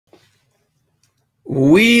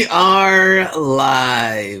We are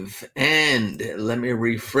live, and let me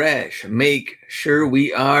refresh. Make sure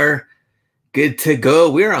we are good to go.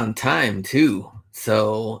 We're on time too.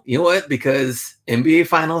 So, you know what? Because NBA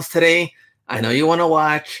Finals today, I know you want to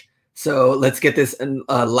watch. So, let's get this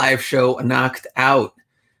live show knocked out.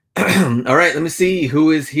 All right, let me see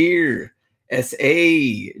who is here.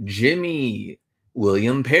 S.A., Jimmy,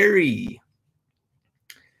 William Perry,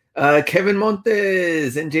 Kevin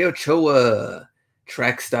Montes, and Jay Ochoa.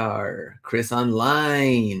 Trackstar, Chris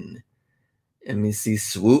Online. Let me see,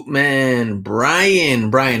 Swoopman, Brian.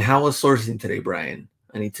 Brian, how was sourcing today, Brian?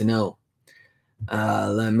 I need to know.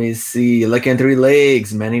 Let me see, Lucky on Three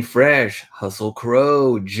Legs, Manny Fresh, Hustle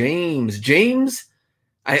Crow, James. James,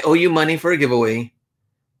 I owe you money for a giveaway.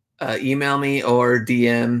 Email me or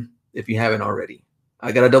DM if you haven't already.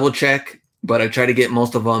 I got to double check, but I try to get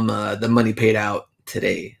most of them, the money paid out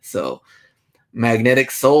today. So, Magnetic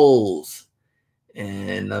Souls.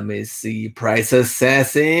 And let me see, Price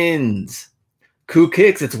Assassins, Coup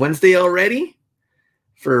Kicks. It's Wednesday already.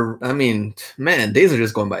 Man, days are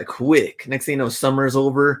just going by quick. Next thing you know, summer's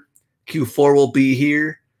over. Q4 will be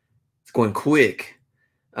here. It's going quick.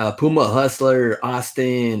 Puma Hustler,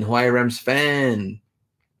 Austin, Hawaii Rams fan.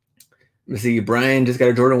 Let me see, Brian just got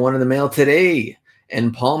a Jordan 1 in the mail today.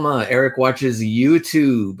 And Palma, Eric watches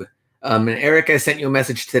YouTube. And Eric, I sent you a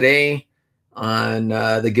message today on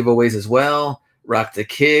the giveaways as well. Rock the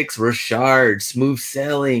Kicks, Rashard, Smooth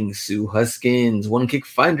Selling, Sue Huskins, One Kick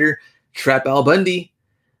Finder, Trap Al Bundy.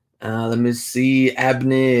 Let me see,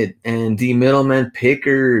 Abnett and D Middleman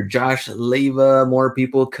Picker, Josh Leva, more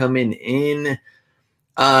people coming in.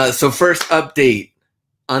 So first update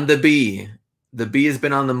on the B. The B has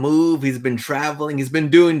been on the move. He's been traveling. He's been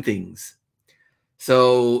doing things.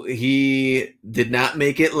 So he did not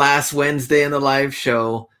make it last Wednesday in the live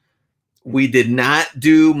show. We did not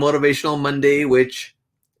do Motivational Monday, which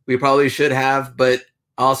we probably should have, but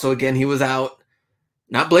also, again, he was out.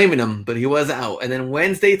 Not blaming him, but he was out. And then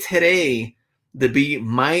Wednesday today, the B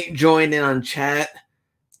might join in on chat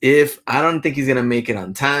if I don't think he's going to make it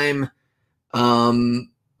on time.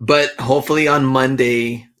 But hopefully on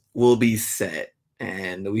Monday, we'll be set,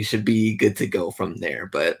 and we should be good to go from there.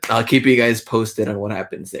 But I'll keep you guys posted on what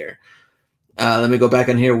happens there. Let me go back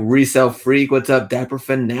on here. Resell Freak, what's up? Dapper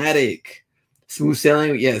Fanatic, Smooth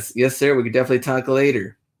Selling, yes, sir. We could definitely talk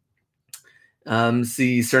later.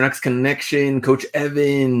 See, Cernox Connection, Coach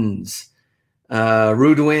Evans,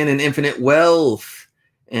 Rudwin and Infinite Wealth,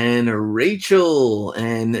 and Rachel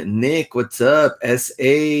and Nick. What's up?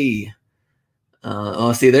 S.A.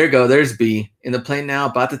 See, there you go. There's B in the plane now,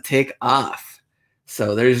 about to take off.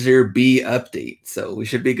 So there's your B update. So we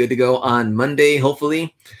should be good to go on Monday,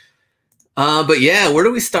 hopefully. But yeah, where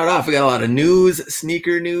do we start off? We got a lot of news,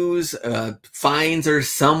 sneaker news. Fines are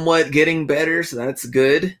somewhat getting better, so that's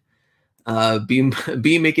good.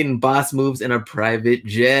 B making boss moves in a private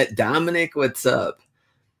jet. Dominic, what's up?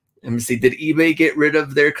 Let me see. Did eBay get rid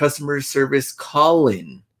of their customer service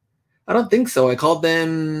call-in? I don't think so. I called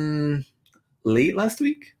them late last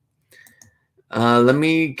week. Let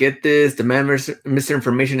me get this. Demand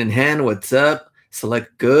misinformation in hand. What's up?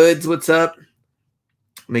 Select Goods. What's up?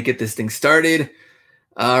 Let me get this thing started.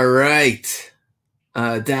 All right.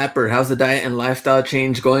 Dapper, how's the diet and lifestyle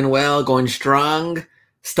change going? Well, going strong.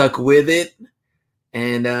 Stuck with it.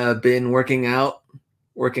 And been working out.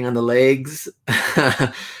 Working on the legs.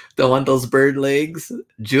 Don't want those bird legs.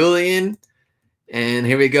 Julian. And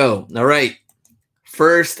here we go. All right.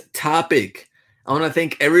 First topic. I want to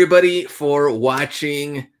thank everybody for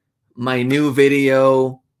watching my new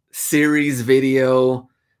video, series video.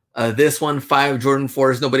 This one, 5 Jordan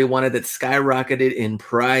 4s nobody wanted, that skyrocketed in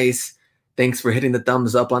price. Thanks for hitting the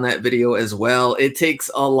thumbs up on that video as well. It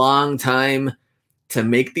takes a long time to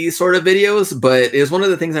make these sort of videos, but it was one of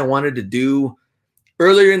the things I wanted to do.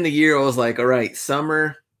 Earlier in the year, I was like, all right,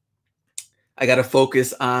 summer, I got to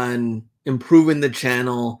focus on improving the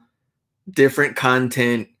channel, different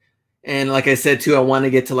content. And like I said, too, I want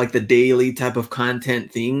to get to like the daily type of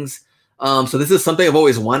content things. So this is something I've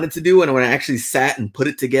always wanted to do. And when I actually sat and put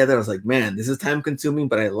it together, I was like, man, this is time consuming,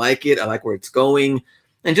 but I like it. I like where it's going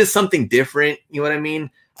and just something different. You know what I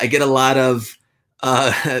mean? I get a lot of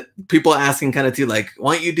people asking kind of too, like,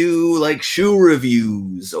 why don't you do like shoe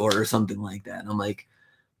reviews or something like that? And I'm like,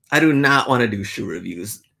 I do not want to do shoe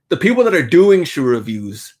reviews. The people that are doing shoe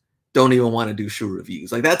reviews don't even want to do shoe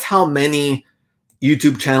reviews. Like, that's how many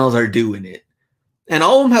YouTube channels are doing it. And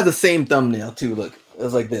all of them have the same thumbnail too. Look,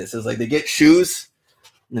 it's like this. It's like they get shoes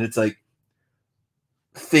and it's like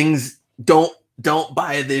things, don't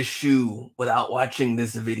buy this shoe without watching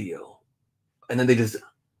this video. And then they just,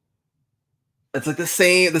 It's like the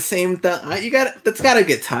same thing. That's gotta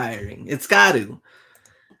get tiring. It's got to.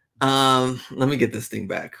 Let me get this thing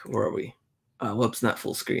back. Where are we? Whoops, not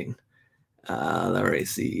full screen. Let me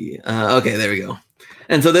see. Okay, there we go.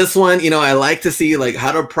 And so this one, I like to see like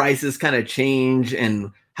how do prices kind of change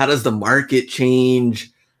and how does the market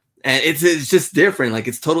change? And it's just different. Like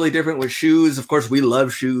it's totally different with shoes. Of course, we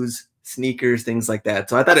love shoes, sneakers, things like that.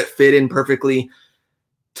 So I thought it fit in perfectly.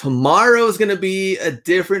 Tomorrow is going to be a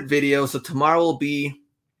different video. So tomorrow will be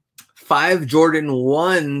 5 Jordan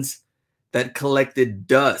 1s that collected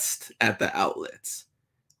dust at the outlets.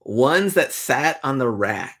 Ones that sat on the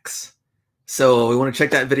racks. So we want to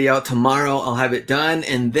check that video out tomorrow. I'll have it done.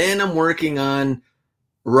 And then I'm working on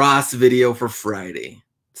Ross video for Friday.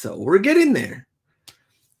 So we're getting there.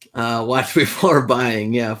 Watch before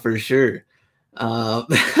buying. Yeah, for sure. And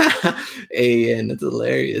it's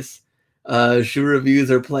hilarious. Shoe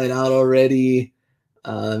reviews are playing out already.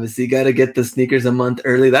 Let me see. Got to get the sneakers a month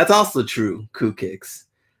early. That's also true. Cool Kicks.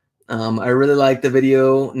 I really like the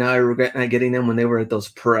video. Now I regret not getting them when they were at those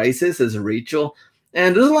prices, says Rachel.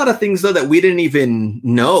 And there's a lot of things, though, that we didn't even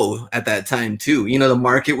know at that time, too. The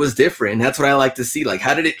market was different. And that's what I like to see. Like,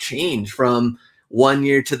 how did it change from one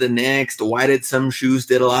year to the next? Why did some shoes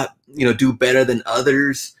did a lot, do better than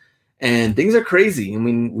others? And things are crazy. I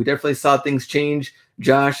mean, we definitely saw things change.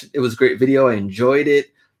 Josh, it was a great video. I enjoyed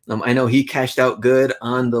it. I know he cashed out good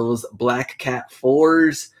on those Black Cat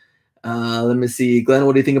 4s. Let me see. Glenn,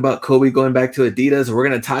 what do you think about Kobe going back to Adidas? We're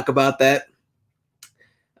going to talk about that.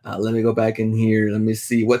 Let me go back in here. Let me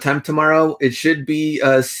see. What time tomorrow? It should be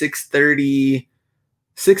 6:30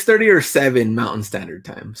 or 7 Mountain Standard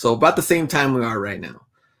Time. So about the same time we are right now.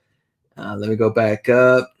 Let me go back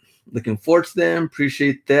up. Looking forward to them.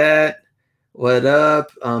 Appreciate that. What up?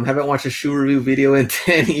 Haven't watched a shoe review video in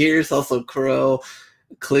 10 years. Also Crow.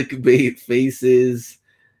 Clickbait faces.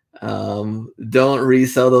 Don't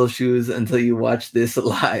resell those shoes until you watch this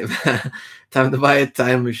live. Time to buy a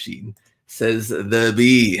time machine, says the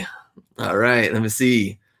B. All right, let me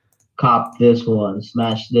see. Cop this one,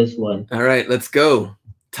 smash this one. All right, let's go.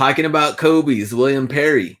 Talking about Kobe's, William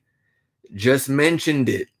Perry just mentioned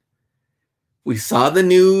it. We saw the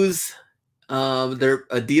news.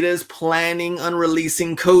 Adidas planning on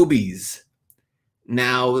releasing Kobe's.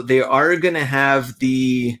 Now they are going to have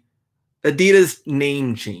the Adidas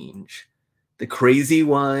name change. The crazy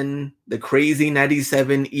one, the crazy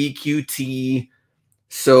 97 EQT.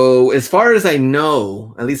 So as far as I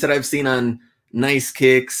know, at least that I've seen on Nice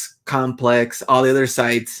Kicks, Complex, all the other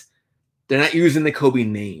sites, they're not using the Kobe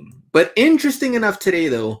name. But interesting enough today,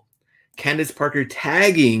 though, Candace Parker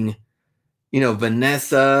tagging,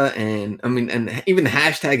 Vanessa and even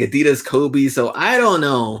hashtag Adidas Kobe. So I don't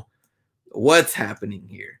know what's happening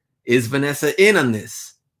here. Is Vanessa in on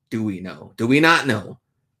this? Do we know? Do we not know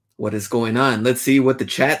what is going on? Let's see what the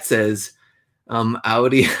chat says.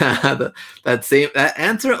 Audi, that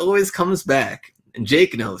answer always comes back, and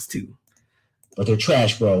Jake knows too. But they're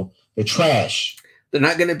trash, bro. They're trash. They're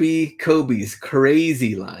not going to be Kobe's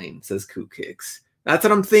crazy line, says Cool Kicks. That's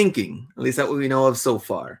what I'm thinking. At least that's what we know of so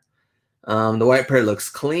far. The white pair looks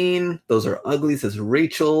clean. Those are ugly, says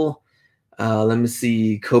Rachel. Let me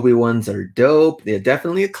see. Kobe ones are dope. They're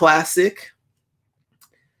definitely a classic.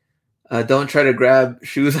 Don't try to grab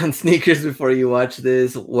shoes on sneakers before you watch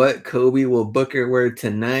this. What Kobe will Booker wear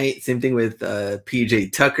tonight? Same thing with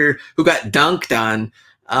PJ Tucker, who got dunked on.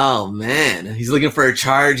 Oh, man. He's looking for a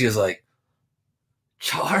charge. He was like,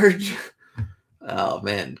 charge? Oh,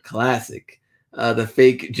 man. Classic. The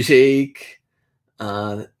fake Jake.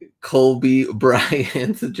 Colby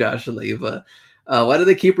Bryant. Josh Leva. Why do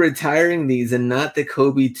they keep retiring these and not the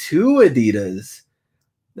Kobe 2 Adidas?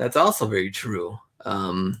 That's also very true.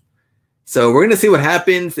 So we're going to see what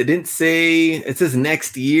happens. It didn't say, it says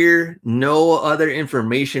next year. No other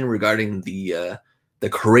information regarding the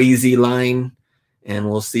crazy line. And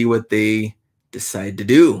we'll see what they decide to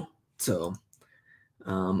do. So,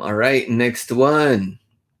 all right, next one.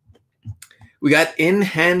 We got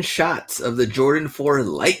in-hand shots of the Jordan 4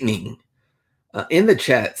 Lightning. In the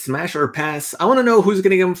chat, smash or pass. I want to know who's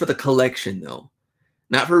going to get them for the collection, though.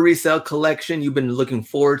 Not for resale collection. You've been looking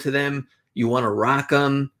forward to them. You want to rock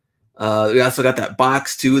them. We also got that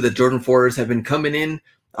box too. The Jordan 4s have been coming in.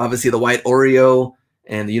 Obviously, the white Oreo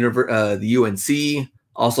and the UNC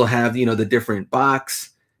also have the different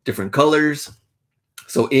box, different colors.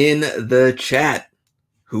 So in the chat,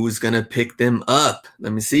 who's gonna pick them up?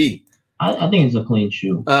 Let me see. I think it's a clean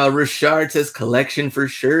shoe. Richard says collection for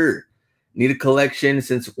sure. Need a collection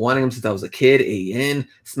since wanting them since I was a kid. AN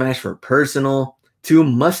smash for personal. Too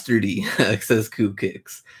mustardy, says Cool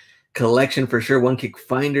Kicks. collection for sure. One Kick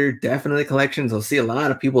Finder, definitely collections. I'll see a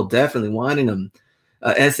lot of people definitely wanting them.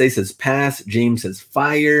 SA says pass. James says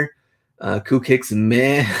fire. Cool Kicks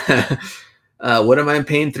meh. What am I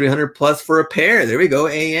paying 300 plus for a pair? There we go.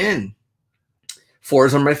 AN.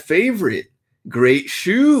 Fours are my favorite. Great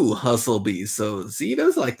shoe, Hustle B. So Z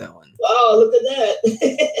does like that one. Wow, look at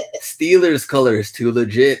that. Steelers colors, too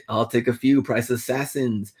legit. I'll take a few. Price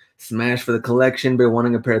Assassins. Smash for the collection. Been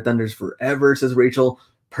wanting a pair of Thunders forever, says Rachel.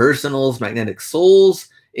 Personals, Magnetic Souls.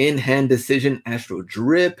 In Hand Decision, Astro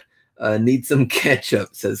Drip. Need some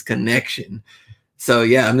ketchup, says Connection. So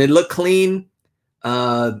yeah, I mean, look clean.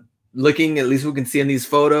 Looking, at least we can see in these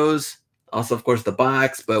photos. Also, of course, the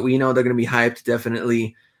box, but we know they're going to be hyped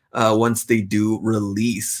definitely once they do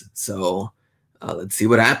release. So let's see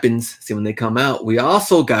what happens. See when they come out. We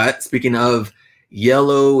also got, speaking of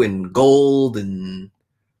yellow and gold, and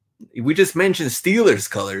we just mentioned Steelers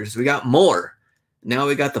colors. We got more. Now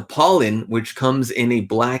we got the Pollen, which comes in a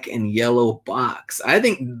black and yellow box. I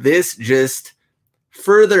think this just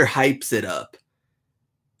further hypes it up.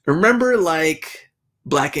 Remember, like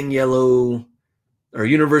black and yellow or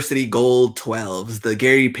University Gold 12s, the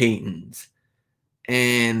Gary Paytons,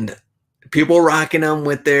 and people rocking them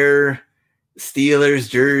with their Steelers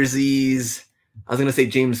jerseys. I was going to say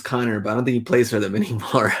James Conner, but I don't think he plays for them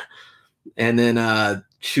anymore. And then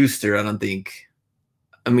Schuster, I don't think.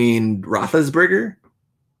 I mean, Roethlisberger?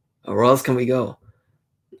 Where else can we go?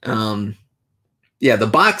 Yeah, the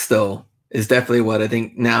box, though, is definitely what I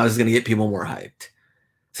think now is going to get people more hyped.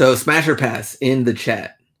 So, smash or pass in the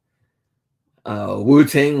chat.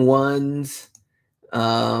 Wu-Tang ones.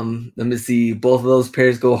 Let me see. Both of those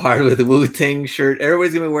pairs go hard with the Wu-Tang shirt.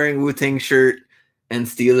 Everybody's going to be wearing Wu-Tang shirt and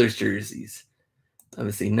Steelers jerseys. Let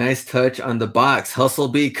me see. Nice touch on the box. Hustle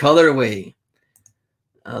B colorway.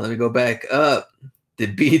 Let me go back up.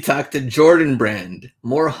 Did B talk to Jordan Brand?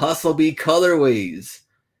 More Hustle B colorways.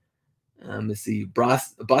 Let me see.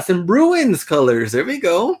 Boston Bruins colors. There we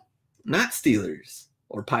go. Not Steelers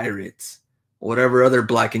or Pirates. Whatever other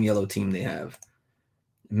black and yellow team they have.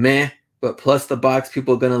 Meh. But plus the box,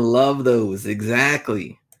 people are going to love those.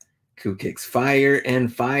 Exactly. Cool Kicks. Fire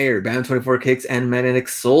and Fire. Bam 24 Kicks and Magnetic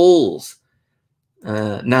Souls.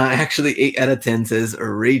 Nah, actually 8 out of 10 says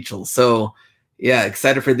Rachel. So, yeah,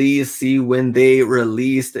 excited for these. See when they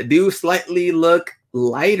release. They do slightly look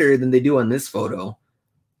lighter than they do on this photo.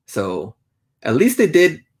 So, at least they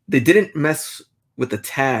didn't mess with the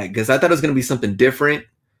tag, because I thought it was going to be something different.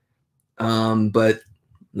 But it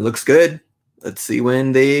looks good. Let's see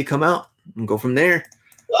when they come out and go from there.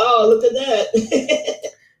 Wow, look at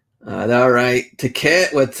that. All right.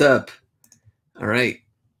 Taket, what's up? All right.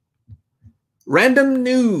 Random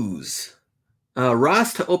news.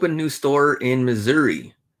 Ross to open new store in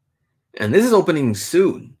Missouri. And this is opening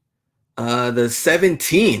soon. The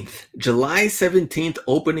 17th, July 17th,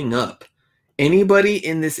 opening up. Anybody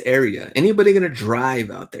in this area, anybody going to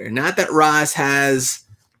drive out there? Not that Ross has,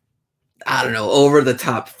 I don't know,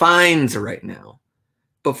 over-the-top fines right now.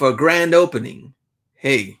 But for a grand opening,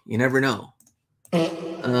 hey, you never know.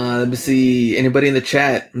 Let me see. Anybody in the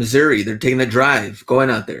chat? Missouri, they're taking a drive,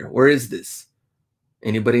 going out there. Where is this?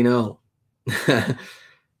 Anybody know?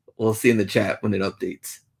 We'll see in the chat when it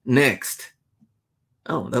updates. Next.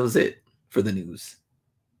 Oh, that was it for the news.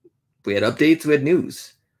 We had updates, we had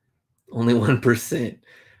news. Only 1%.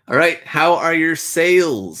 All right, how are your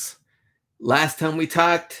sales? Last time we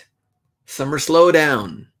talked, summer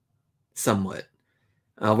slowdown somewhat.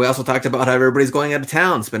 We also talked about how everybody's going out of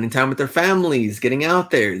town, spending time with their families, getting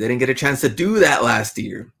out there. They didn't get a chance to do that last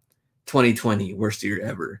year. 2020, worst year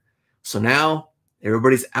ever. So now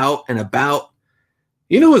everybody's out and about.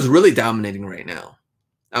 You know who's really dominating right now?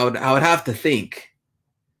 I would have to think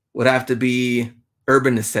would have to be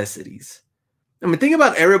Urban Necessities. I mean, think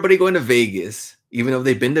about everybody going to Vegas, even though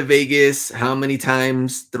they've been to Vegas how many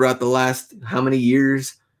times throughout the last how many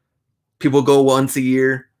years? People go once a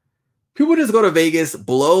year. People just go to Vegas,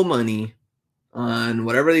 blow money on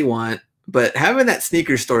whatever they want, but having that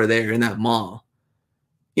sneaker store there in that mall,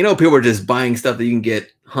 you know, people are just buying stuff that you can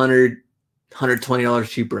get $100, $120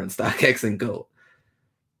 cheaper on StockX and go.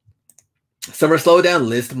 Summer slowdown,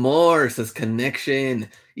 list more, says Connection.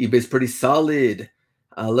 eBay's pretty solid.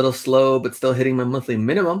 A little slow, but still hitting my monthly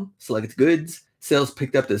minimum. Select goods. Sales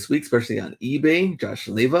picked up this week, especially on eBay. Josh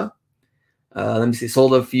Leva. Let me see.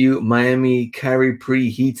 Sold a few Miami Kyrie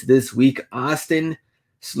preheats this week. Austin.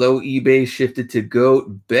 Slow eBay shifted to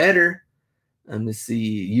GOAT. Better. Let me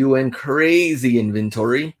see. UN crazy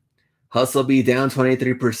inventory. Hustle B down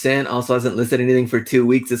 23%. Also hasn't listed anything for 2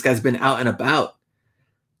 weeks. This guy's been out and about.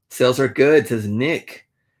 Sales are good, says Nick.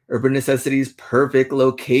 Urban Necessities, perfect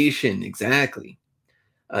location. Exactly.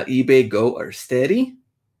 eBay Go are steady,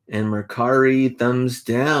 and Mercari thumbs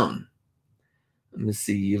down. Let me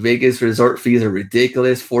see. Vegas resort fees are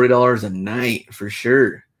ridiculous. $40 a night for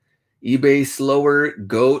sure. eBay slower,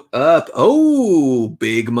 goat up. Oh,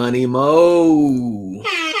 big money mo.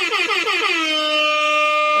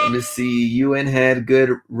 Let me see. UN had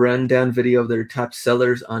good rundown video of their top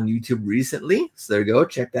sellers on YouTube recently. So there you go.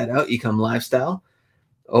 Check that out. Ecom Lifestyle.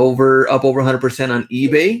 Up over 100% on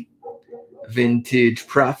eBay. Vintage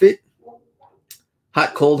Profit.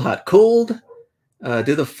 Hot, cold, hot, cold.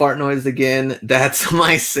 Do the fart noise again. That's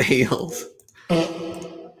my sales.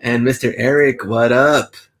 And Mr. Eric, what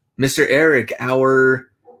up? Mr. Eric,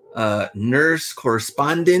 our nurse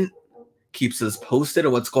correspondent, keeps us posted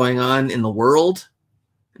on what's going on in the world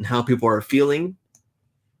and how people are feeling.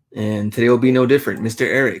 And today will be no different. Mr.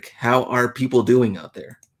 Eric, how are people doing out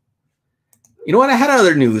there? You know what? I had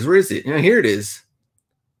other news. Where is it? You know, here it is.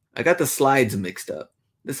 I got the slides mixed up.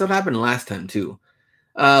 This what happened last time too.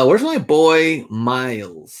 Where's my boy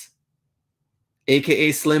Miles,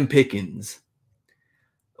 aka Slim Pickens?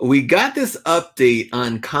 We got this update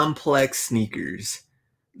on Complex Sneakers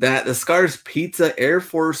that the Scars Pizza Air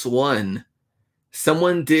Force One,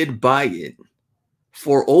 someone did buy it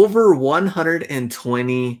for over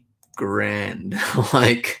 120 grand.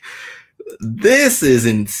 Like, this is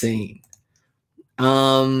insane.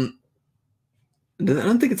 I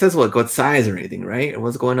don't think it says what size or anything, right? Or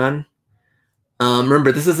what's going on?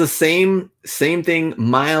 Remember, this is the same thing.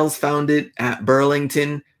 Miles found it at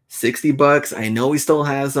Burlington, $60. I know he still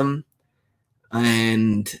has them.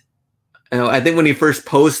 And I think when he first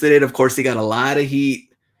posted it, of course, he got a lot of heat.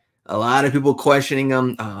 A lot of people questioning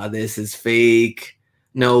him. Oh, this is fake.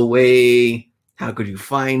 No way. How could you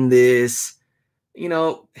find this? You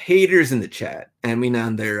know, haters in the chat. I mean,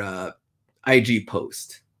 on their IG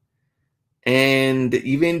post. And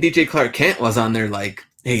even DJ Clark Kent was on there like,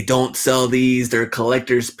 hey, don't sell these. They're a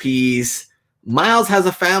collector's piece. Miles has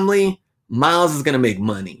a family. Miles is going to make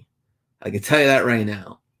money. I can tell you that right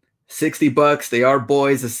now. $60. They are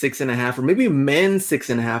boys, a 6.5, or maybe men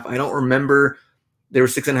 6.5. I don't remember. They were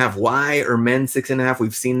 6.5Y or men 6.5.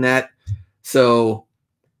 We've seen that. So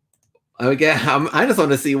I just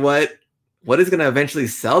want to see what is going to eventually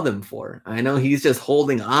sell them for. I know he's just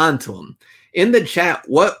holding on to them. In the chat,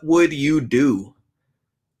 what would you do?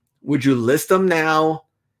 Would you list them now?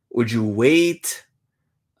 Would you wait?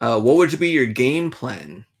 What would be your game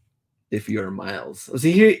plan if you're Miles? Was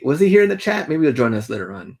he here? Was he here in the chat? Maybe he'll join us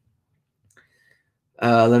later on.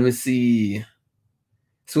 Let me see.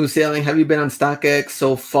 Smooth sailing. Have you been on StockX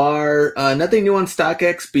so far? Nothing new on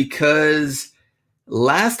StockX because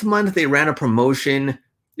last month they ran a promotion.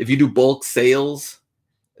 If you do bulk sales,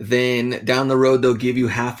 then down the road they'll give you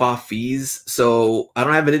half off fees. So I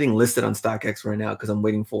don't have anything listed on StockX right now because I'm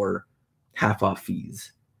waiting for half off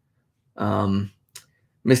fees.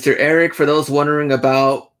 Mr. Eric, for those wondering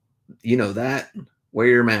about, you know, that, wear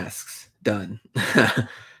your masks. Done.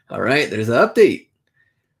 All right, there's an update.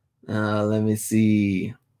 Let me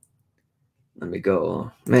see. Let me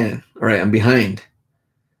go. Man, all right, I'm behind.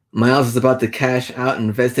 Miles is about to cash out and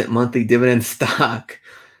invest in monthly dividend stock.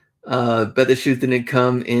 Bet the shoes didn't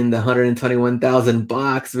come in the 121,000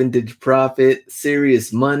 box. Vintage Profit.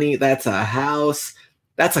 Serious money. That's a house.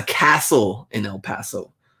 That's a castle in El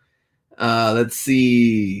Paso. Let's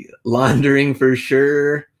see. Laundering for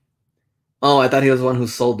sure. Oh, I thought he was the one who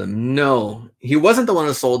sold them. No, he wasn't the one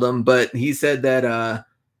who sold them, but he said that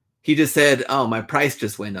he just said, oh, my price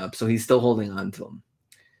just went up. So he's still holding on to them.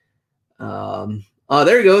 Oh,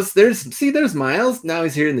 there he goes. There's Miles. Now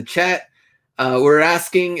he's here in the chat. We're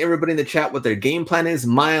asking everybody in the chat what their game plan is.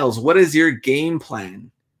 Miles, what is your game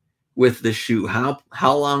plan with the shoe?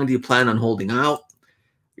 How long do you plan on holding out?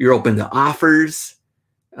 You're open to offers.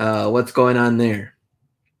 What's going on there?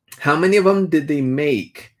 How many of them did they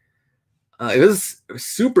make? It was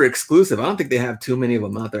super exclusive. I don't think they have too many of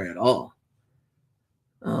them out there at all.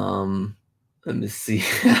 Let me see.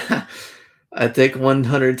 I take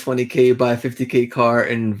 120K, buy a 50K car,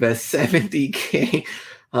 and invest 70K.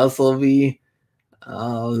 Hustle V.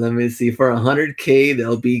 Let me see. For 100K,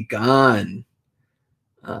 they'll be gone.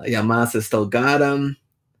 Yeah, Masa still got them.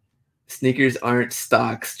 Sneakers aren't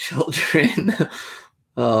stocks, children.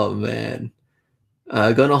 Oh, man.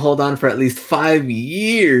 Gonna hold on for at least 5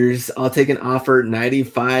 years. I'll take an offer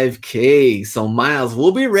 95K. So, Miles,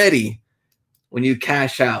 we'll be ready when you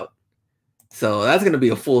cash out. So that's going to be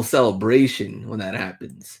a full celebration when that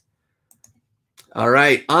happens. All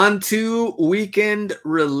right, on to weekend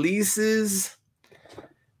releases.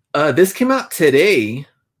 This came out today,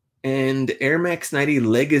 and Air Max 90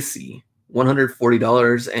 Legacy,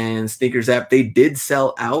 $140, and Sneakers App, they did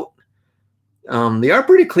sell out. They are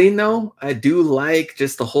pretty clean though. I do like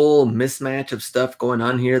just the whole mismatch of stuff going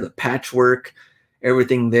on here, the patchwork,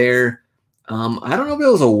 everything there. I don't know if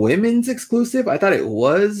it was a women's exclusive. I thought it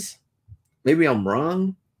was. Maybe I'm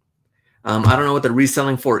wrong. I don't know what they're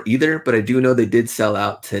reselling for either, but I do know they did sell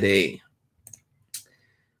out today.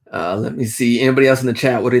 Let me see. Anybody else in the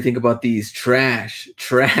chat? What do you think about these? Trash.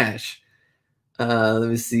 Let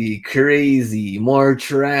me see. Crazy. More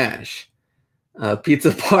trash.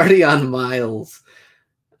 Pizza party on Miles.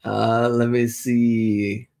 Let me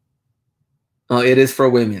see. Oh, it is for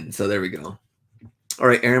women. So there we go. All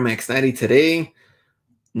right, Air Max 90 today.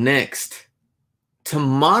 Next.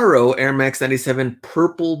 Tomorrow, Air Max 97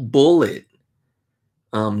 Purple Bullet.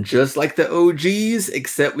 Just like the OGs,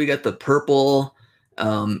 except we got the purple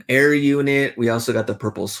air unit. We also got the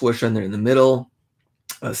purple swoosh on there in the middle.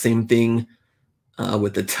 Same thing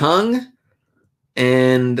with the tongue.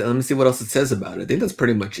 And let me see what else it says about it. I think that's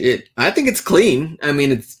pretty much it. I think it's clean. I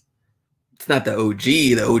mean, it's not the OG.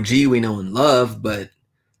 The OG we know and love, but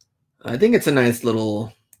I think it's a nice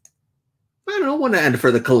little, I don't know, want to add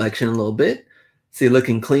for the collection a little bit. See,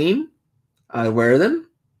 looking clean. I wear them.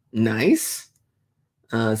 Nice.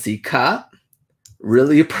 See, cop.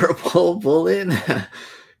 Really purple bullet.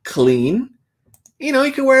 Clean. You know,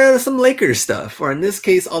 you can wear some Lakers stuff. Or in this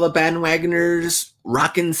case, all the bandwagoners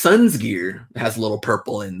rocking Suns gear has a little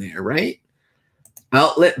purple in there, right?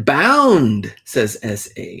 Outlet bound, says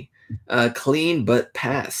SA. Clean but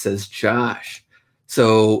pass, says Josh.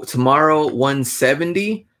 So tomorrow,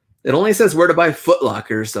 170. It only says where to buy Foot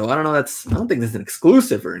Locker, so I don't know. I don't think that's an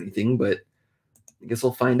exclusive or anything, but I guess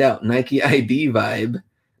we'll find out. Nike ID vibe.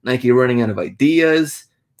 Nike running out of ideas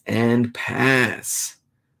and pass.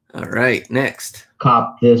 All right, next.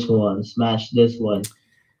 Cop this one. Smash this one.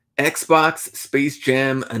 Xbox Space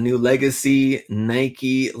Jam: A New Legacy.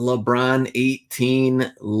 Nike LeBron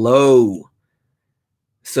 18 low.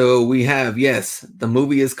 So we have, yes, the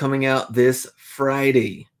movie is coming out this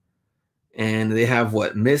Friday. And they have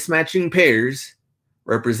what? Mismatching pairs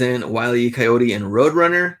represent Wile E. Coyote and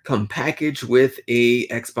Roadrunner come packaged with a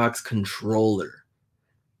Xbox controller.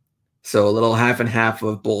 So a little half and half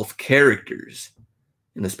of both characters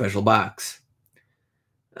in the special box.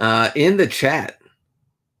 In the chat,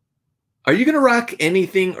 are you going to rock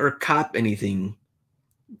anything or cop anything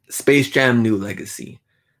Space Jam New Legacy?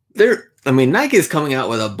 Nike is coming out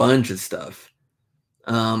with a bunch of stuff.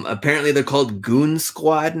 Apparently they're called Goon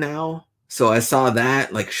Squad now. So I saw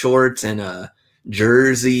that, like shorts and a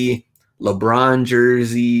jersey, LeBron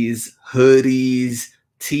jerseys, hoodies,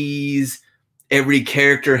 tees. Every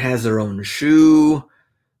character has their own shoe.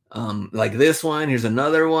 Like this one. Here's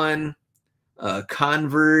another one.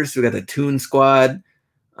 Converse. We got the Toon Squad.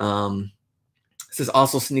 This is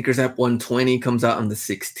also Sneakers App 120. Comes out on the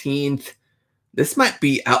 16th. This might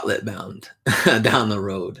be outlet bound down the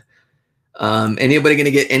road. Anybody going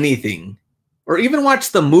to get anything? Or even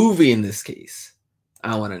watch the movie in this case.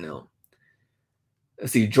 I want to know.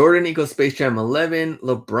 Let's see. Jordan equals Space Jam 11.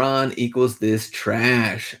 LeBron equals this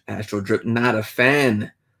trash. Astro Drip, not a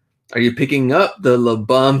fan. Are you picking up the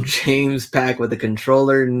LeBum James pack with the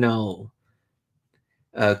controller? No.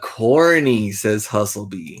 Corny, says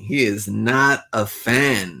Hustlebee. He is not a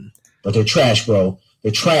fan. But they're trash, bro.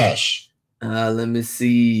 They're trash. Let me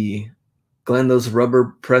see. Glenn, those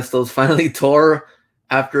rubber Prestos finally tore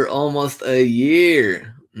after almost a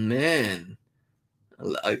year. Man.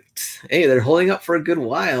 Hey, they're holding up for a good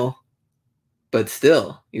while. But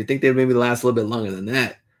still, you'd think they'd maybe last a little bit longer than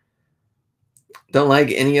that. Don't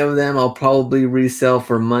like any of them. I'll probably resell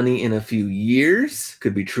for money in a few years.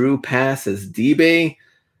 Could be true. Pass, says D-Bay.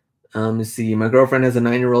 Let's see. My girlfriend has a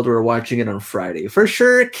 9-year-old. We're watching it on Friday. For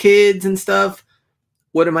sure, kids and stuff.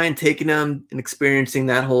 Wouldn't mind taking them and experiencing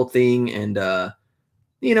that whole thing. And,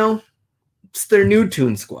 you know, it's their new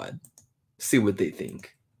Toon Squad. See what they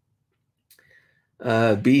think.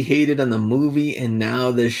 Be hated on the movie and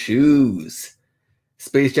now the shoes.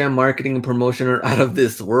 Space Jam marketing and promotion are out of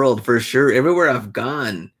this world for sure. Everywhere I've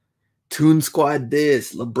gone. Toon Squad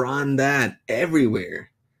this, LeBron that, everywhere.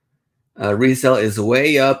 Resale is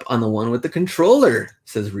way up on the one with the controller,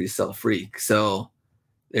 says Resale Freak. So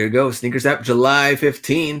there you go. Sneakers App July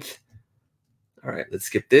 15th. All right, let's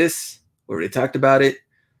skip this. We already talked about it.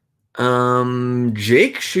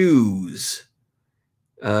 Jake shoes.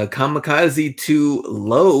 Kamikaze 2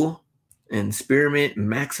 low and Spearmint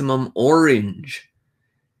Maximum Orange.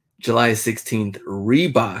 July 16th,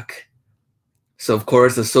 Reebok. So, of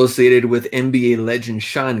course, associated with NBA legend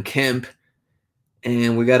Shawn Kemp.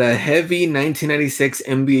 And we got a heavy 1996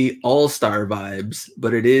 NBA All-Star vibes,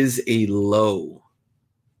 but it is a low.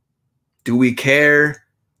 Do we care?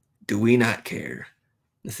 Do we not care?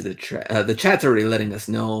 This is the chat's already letting us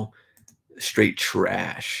know. Straight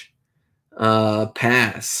trash.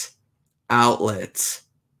 Pass. Outlets.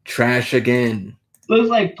 Trash again. Looks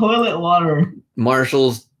like toilet water.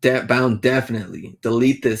 Marshall's bound definitely.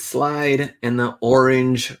 Delete this slide, and the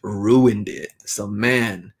orange ruined it. So,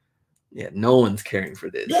 man, yeah, no one's caring for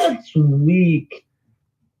this. That's weak.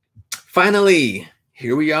 Finally,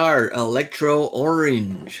 here we are. Electro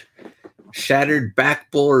Orange. Shattered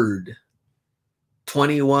Backboard.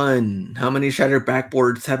 21. How many shattered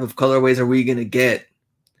backboard type of colorways are we going to get?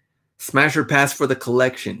 Smash or pass for the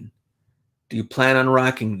collection? Do you plan on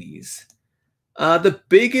rocking these? The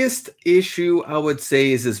biggest issue I would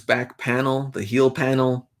say is this back panel, the heel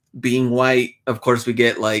panel being white. Of course, we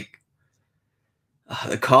get like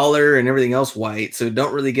the collar and everything else white, so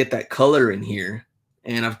don't really get that color in here.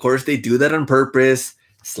 And of course, they do that on purpose.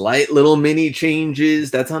 Slight little mini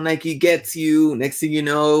changes. That's how Nike gets you. Next thing you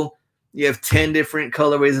know, you have 10 different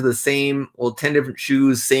colorways of the same, 10 different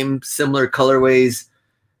shoes, similar colorways,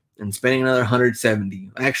 and spending another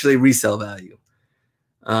 $170. Actually, resale value.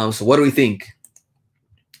 So what do we think?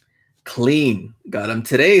 Clean. Got him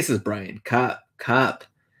today, says Brian. Cop.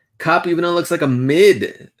 Even though it looks like a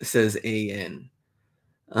mid, says AN.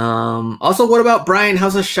 Also, what about Brian?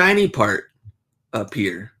 How's the shiny part up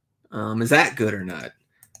here? Is that good or not?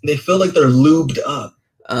 They feel like they're lubed up.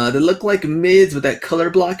 They look like mids with that color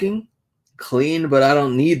blocking. Clean, but I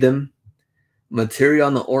don't need them. Material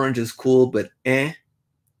on the orange is cool, but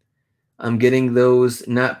I'm getting those,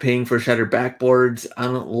 not paying for shattered backboards. I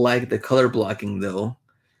don't like the color blocking, though.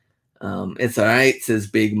 It's all right, says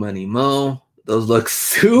Big Money Mo. Those look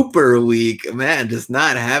super weak. Man, just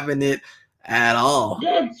not having it at all.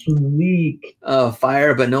 That's weak.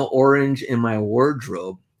 Fire, but no orange in my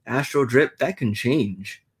wardrobe. Astro Drip, that can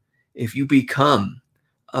change. If you become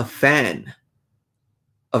a fan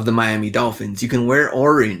of the Miami Dolphins, you can wear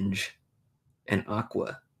orange and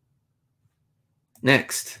aqua.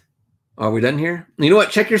 Next. Are we done here? You know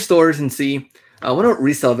what? Check your stores and see. I wonder what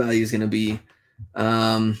resale value is going to be.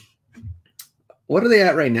 What are they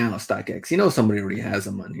at right now, StockX? You know somebody already has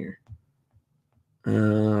them on here.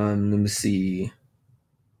 Let me see.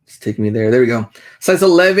 It's taking me there. There we go. Size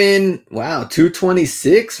 11. Wow,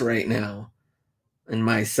 226 right now in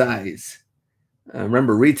my size.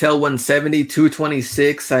 Remember, retail 170,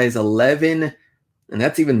 226, size 11. And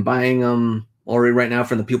that's even buying them already right now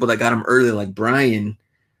from the people that got them early, like Brian.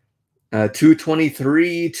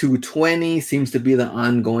 223, 220 seems to be the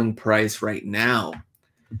ongoing price right now.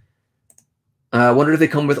 I wonder if they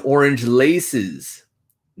come with orange laces.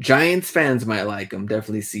 Giants fans might like them.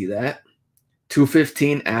 Definitely see that.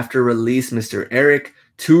 215 after release, Mr. Eric.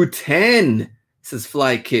 210 says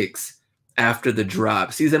Fly Kicks after the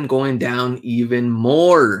drop. Sees them going down even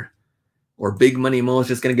more. Or Big Money Mo is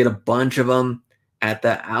just going to get a bunch of them at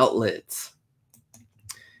the outlets.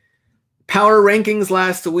 Power rankings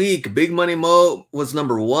last week. Big Money Mo was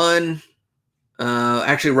number 1.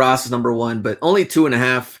 Actually, Ross was number 1, but only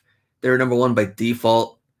 2.5. They're number 1 by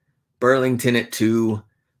default. Burlington at 2.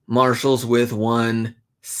 Marshalls with 1.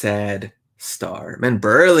 Sad star. Man,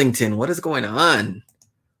 Burlington, what is going on?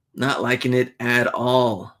 Not liking it at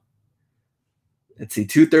all. Let's see,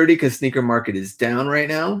 230 because sneaker market is down right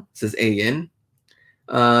now. It says AN.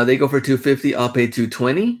 They go for 250. I'll pay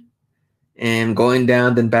 220. And going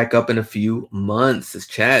down, then back up in a few months, says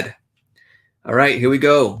Chad. All right, here we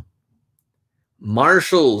go.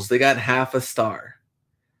 Marshalls, they got half a star.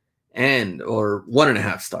 Or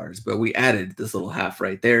 1.5 stars, but we added this little half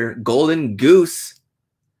right there. Golden Goose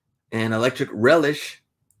and Electric Relish.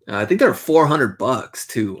 I think they're $400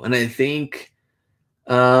 too. And I think,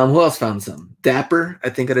 who else found some? Dapper, I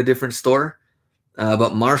think at a different store.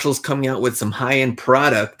 But Marshall's coming out with some high-end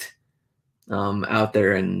product out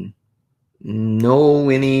there. And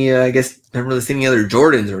I guess haven't really seen any other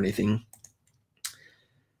Jordans or anything.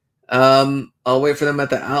 I'll wait for them at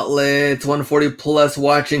the outlets. 140 plus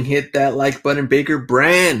watching. Hit that like button. Baker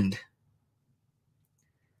brand.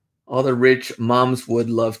 All the rich moms would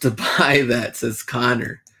love to buy that, says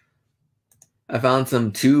Connor. I found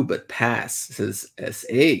some too, but pass, says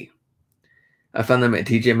SA. I found them at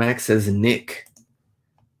TJ Maxx, says Nick.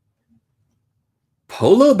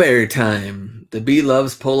 Polo Bear time. The bee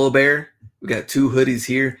loves Polo Bear. We got 2 hoodies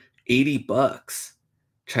here, $80.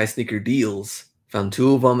 Chai sneaker deals. Found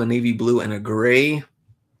 2 of them, a navy blue and a gray.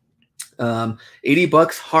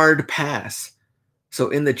 $80 hard pass. So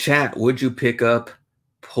in the chat, would you pick up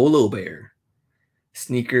Polo Bear?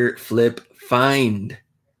 Sneaker flip, find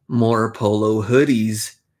more polo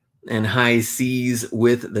hoodies and high C's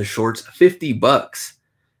with the shorts, $50.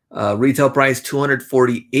 Retail price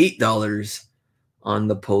 $248 on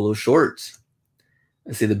the polo shorts.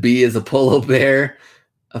 I see the B is a polo bear.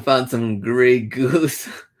 I found some gray goose.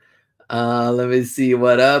 Let me see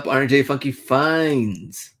what up. RJ Funky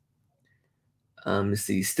Finds. Let me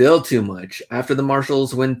see. Still too much. After the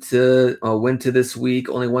Marshalls went to this week,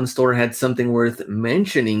 only one store had something worth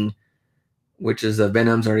mentioning, which is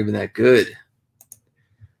Venoms aren't even that good.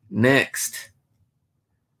 Next,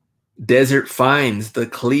 Desert Finds. The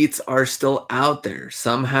cleats are still out there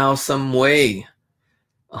somehow, some way.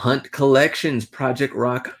 Hunt Collections Project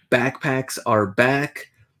Rock backpacks are back.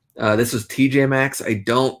 This was TJ Maxx. I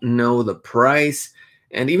don't know the price.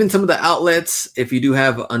 And even some of the outlets, if you do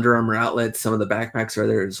have Under Armour outlets, some of the backpacks are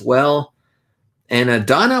there as well. And a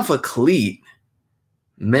Don Alpha cleat.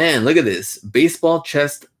 Man, look at this. Baseball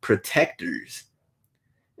chest protectors.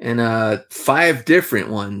 And 5 different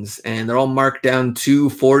ones. And they're all marked down to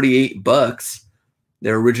 $48.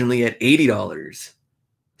 They're originally at $80.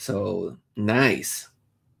 So nice.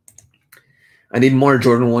 I need more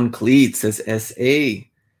Jordan 1 cleats, says SA.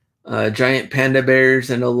 Giant panda bears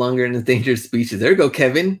are no longer in endangered species. There you go,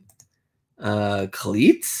 Kevin.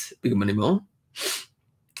 Cleats. Big money mo.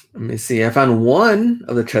 Let me see. I found one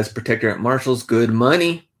of the chest protector at Marshall's. Good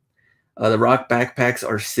money. The rock backpacks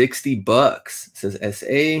are $60, says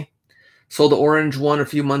SA. Sold the orange one a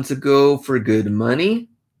few months ago for good money.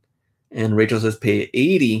 And Rachel says pay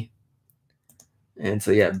 $80. And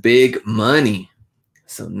so, yeah, big money.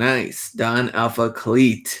 So nice. Don Alpha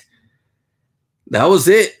cleat. That was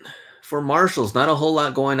it for Marshalls. Not a whole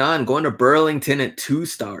lot going on. Going to Burlington at 2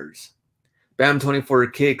 stars. Bam 24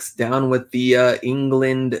 Kicks down with the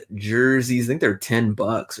England jerseys. I think they're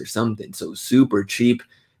 $10 or something. So super cheap.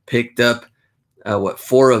 Picked up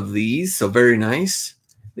 4 of these. So very nice.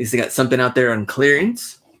 At least they got something out there on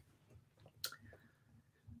clearance.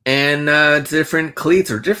 And different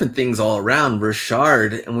cleats or different things all around.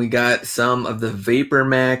 Richard. And we got some of the Vapor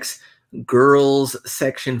Max girls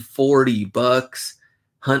section, $40.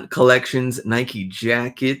 Hunt Collections Nike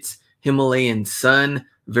jackets. Himalayan Sun.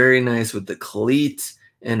 Very nice with the cleats.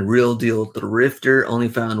 And Real Deal Thrifter. Only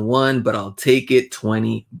found one, but I'll take it.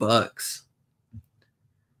 $20.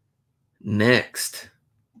 Next.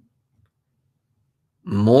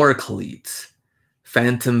 More cleats.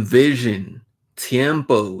 Phantom Vision.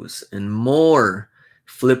 Tiempos and more.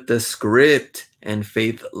 Flip the Script and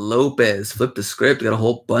Faith Lopez. Flip the Script. Got a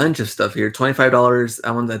whole bunch of stuff here. $25.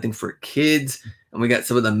 That one's, I think, for kids. And we got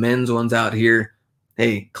some of the men's ones out here.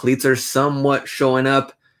 Hey, cleats are somewhat showing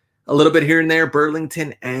up a little bit here and there.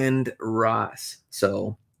 Burlington and Ross.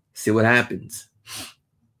 So, see what happens.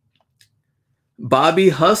 Bobby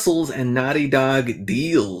Hustles and Naughty Dog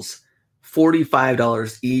deals.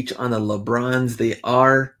 $45 each on the LeBrons. They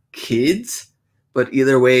are kids. But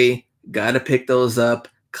either way, got to pick those up.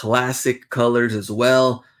 Classic colors as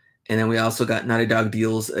well. And then we also got Naughty Dog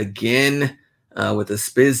deals again with the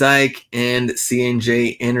Spizike and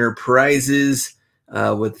C&J Enterprises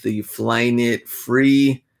with the Flyknit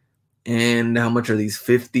free. And how much are these?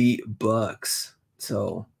 $50.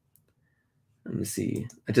 So let me see.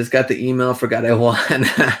 I just got the email. Forgot I won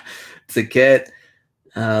to get.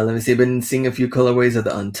 Let me see. I've been seeing a few colorways of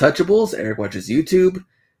the Untouchables. Eric watches YouTube.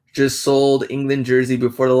 Just sold England jersey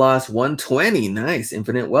before the loss. $120. Nice.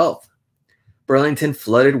 Infinite Wealth. Burlington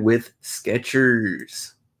flooded with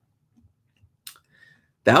Skechers.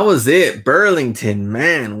 That was it. Burlington,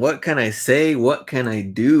 man. What can I say? What can I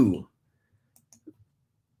do?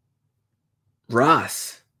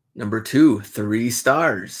 Ross, number 2, 3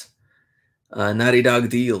 stars. Naughty Dog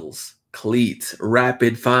deals. Cleats.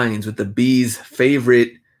 Rapid finds with the Bees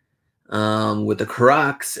favorite. With the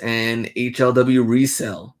Crocs and HLW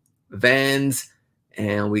resell. Vans,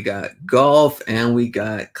 and we got golf, and we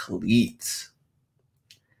got cleats.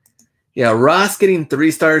 Yeah, Ross getting 3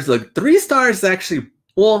 stars. Look, 3 stars actually,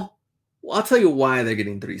 well, I'll tell you why they're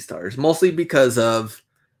getting 3 stars. Mostly because of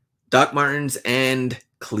Doc Martens and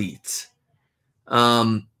cleats.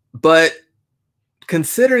 But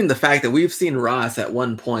considering the fact that we've seen Ross at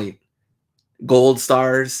one point, gold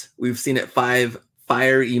stars, we've seen it 5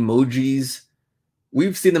 fire emojis.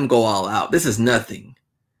 We've seen them go all out. This is nothing.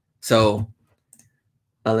 So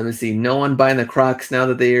let me see. No one buying the Crocs now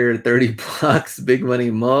that they are $30. Big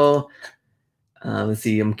money mo. Let's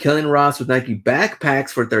see. I'm killing Ross with Nike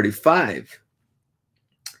backpacks for $35.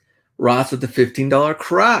 Ross with the $15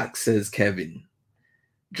 Crocs, says Kevin.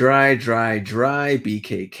 Dry,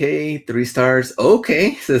 BKK, 3 stars.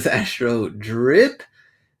 Okay, says Astro Drip.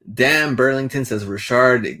 Damn, Burlington, says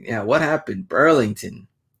Richard. Yeah, what happened? Burlington.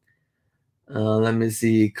 Let me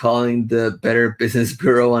see. Calling the Better Business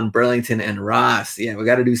Bureau on Burlington and Ross. Yeah, we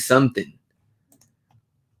got to do something.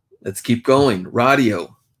 Let's keep going.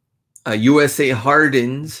 Radio. USA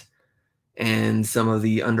hardens and some of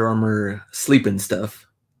the Under Armour sleeping stuff.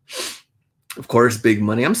 Of course, big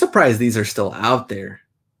money. I'm surprised these are still out there.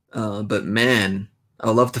 But man, I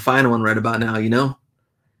would love to find one right about now, you know?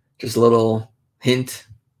 Just a little hint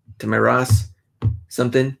to my Ross.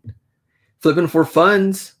 Something. Flipping for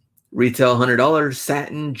funds. Retail $100.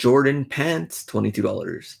 Satin Jordan pants,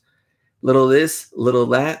 $22. Little this, little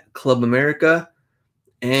that. Club America.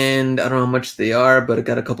 And I don't know how much they are, but I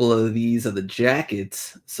got a couple of these of the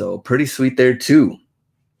jackets. So pretty sweet there too.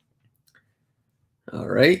 All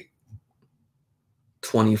right.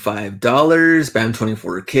 $25. BAM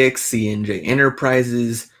 24 Kicks. C&J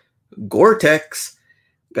Enterprises. Gore-Tex.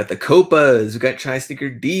 Got the Copas. We got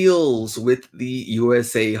Tri-Sneaker Deals with the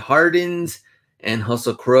USA Hardens. And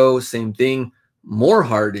Hustle Crow, same thing. More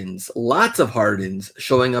Hardens. Lots of Hardens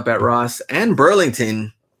showing up at Ross and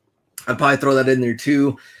Burlington. I'd probably throw that in there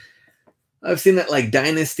too. I've seen that like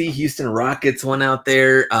Dynasty Houston Rockets one out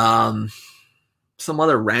there. Some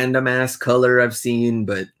other random ass color I've seen,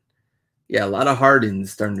 but yeah, a lot of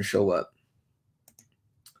Hardens starting to show up.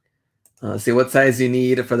 See what size you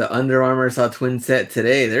need for the Under Armour. Saw twin set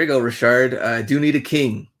today. There you go, Richard. I do need a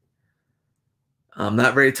king. I'm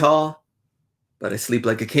not very tall, but I sleep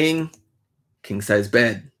like a king. King size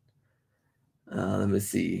bed. Let me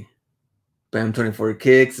see. BAM 24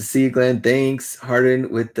 Kicks. The C Glenn. Thanks.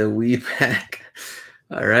 Harden with the weed pack.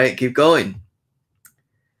 All right, keep going.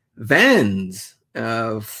 Vans.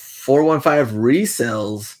 415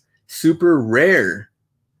 resells. Super rare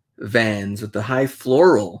Vans with the high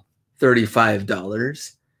floral.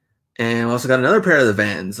 $35. And we also got another pair of the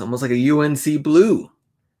Vans. Almost like a UNC blue.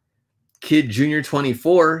 Kid Junior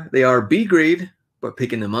 24. They are B grade, but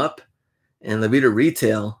picking them up. And Levita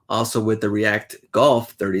Retail, also with the React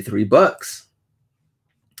Golf, $33.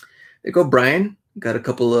 There you go, Brian. Got a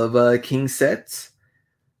couple of King sets.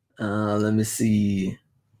 Let me see.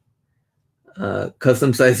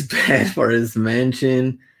 Custom size bed for his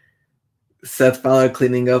mansion. Seth Fowler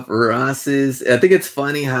cleaning up Ross's. I think it's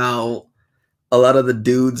funny how a lot of the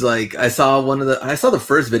dudes, like I saw the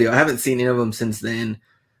first video. I haven't seen any of them since then,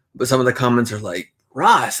 but some of the comments are like,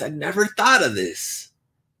 Ross, I never thought of this.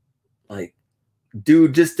 Like,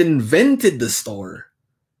 dude just invented the store.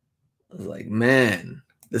 I was like, man,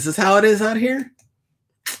 this is how it is out here?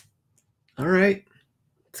 All right.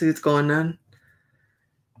 Let's see what's going on.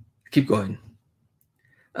 Keep going.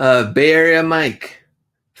 Bay Area Mike.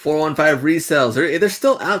 415 resells. They're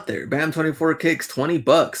still out there. BAM 24 Kicks,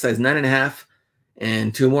 $20. Size 9.5.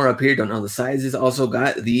 And two more up here. Don't know the sizes. Also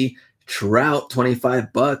got the Trout,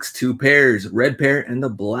 $25. Two pairs. Red pair and the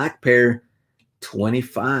black pair,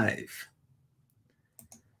 $25.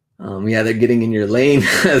 Yeah, they're getting in your lane,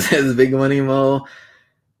 says Big Money Mo.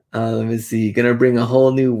 Let me see. Gonna bring a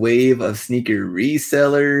whole new wave of sneaker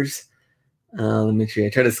resellers. Let me try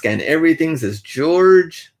to scan everything, says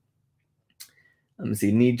George. Let me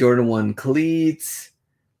see. Need Jordan 1 cleats.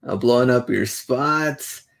 Blowing up your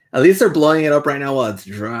spots. At least they're blowing it up right now while it's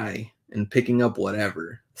dry and picking up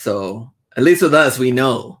whatever. So at least with us, we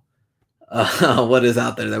know what is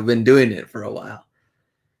out there. They've been doing it for a while.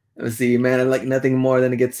 Let me see, man. I'd like nothing more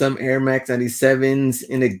than to get some Air Max 97s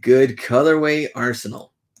in a good colorway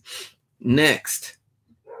arsenal. Next,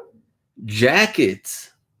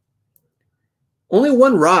 jackets. Only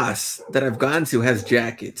one Ross that I've gone to has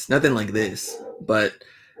jackets. Nothing like this. But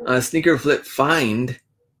Sneaker Flip find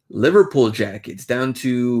Liverpool jackets down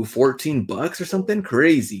to $14 or something.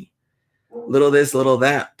 Crazy. Little this, little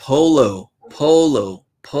that. Polo.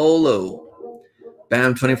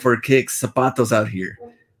 BAM 24 Kicks. Zapatos out here.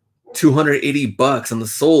 $280 on the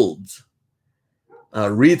solds.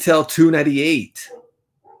 Retail $298.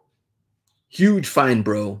 Huge find,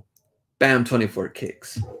 bro. BAM 24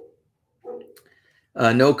 Kicks.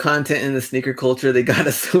 No content in the sneaker culture. They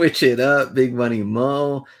gotta switch it up. Big Money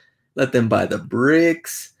Mo. Let them buy the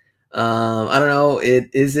bricks. I don't know. It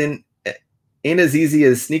ain't as easy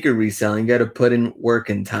as sneaker reselling. You gotta put in work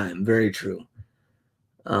and time. Very true.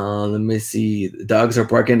 Let me see. The dogs are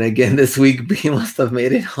barking again this week. B must have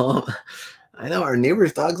made it home. I know our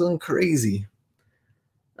neighbor's dogs went crazy.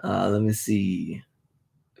 Let me see.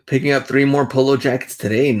 Picking up 3 more polo jackets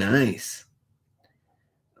today. Nice.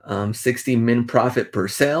 60 min profit per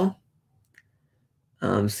sale.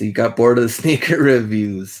 So you got bored of the sneaker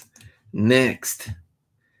reviews. Next,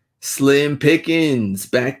 Slim Pickens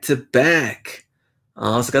back to back.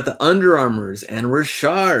 Also got the Under Armours and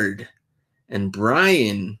Richard and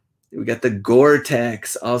Brian. We got the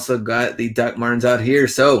Gore-Tex. Also got the Doc Martens out here.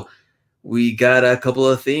 So we got a couple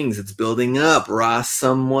of things. It's building up. Ross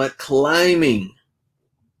somewhat climbing.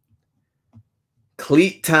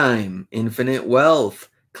 Cleat Time, Infinite Wealth,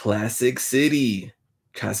 Classic City,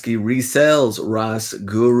 Chasky resells Ross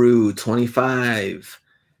Guru 25,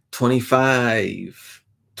 25,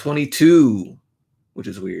 22, which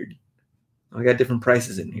is weird. I got different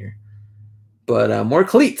prices in here. But more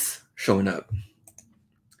cleats showing up.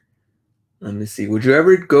 Let me see. Would you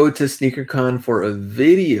ever go to SneakerCon for a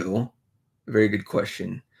video? Very good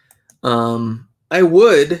question. I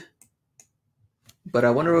would, but I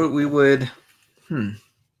wonder what we would.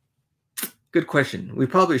 Good question. We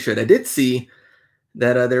probably should. I did see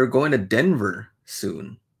that they're going to Denver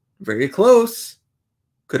soon. Very close.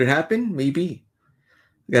 Could it happen? Maybe.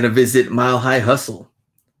 Got to visit Mile High Hustle.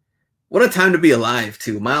 What a time to be alive,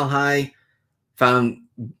 too. Mile High found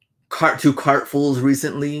two cartfuls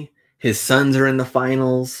recently. His sons are in the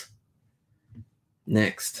finals.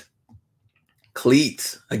 Next.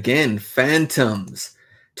 Cleats. Again, Phantoms.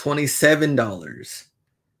 $27.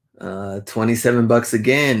 $27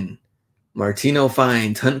 again. Martino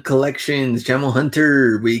finds, Hunt Collections, Camel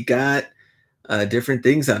Hunter. We got different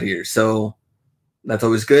things out here. So that's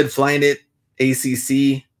always good. Flying it,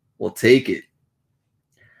 ACC, we'll take it.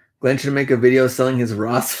 Glenn should make a video selling his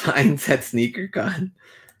Ross finds at SneakerCon.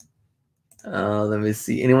 Let me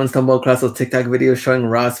see. Anyone stumble across those TikTok videos showing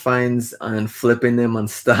Ross finds and flipping them on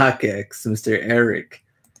StockX? Mr. Eric.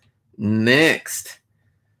 Next.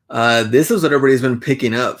 This is what everybody's been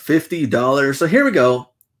picking up. $50. So here we go.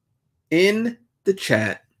 In the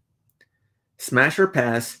chat, smash or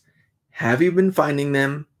pass. Have you been finding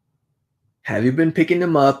them? Have you been picking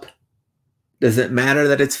them up? Does it matter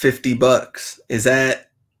that it's $50? Is that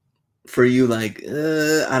for you like,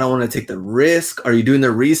 I don't want to take the risk? Are you doing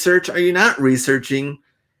the research? Are you not researching?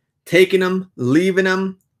 Taking them, leaving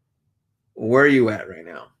them? Where are you at right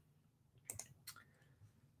now?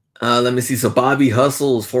 Let me see. So Bobby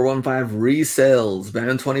Hustles, 415 resells,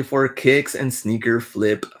 Band 24 kicks, and sneaker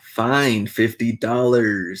flip find,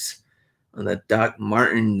 $50 on the Doc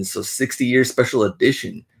Martens. So 60-year special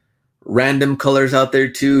edition. Random colors out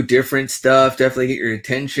there too. Different stuff. Definitely get your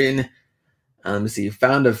attention. Let me see.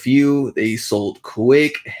 Found a few. They sold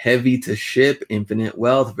quick. Heavy to ship. Infinite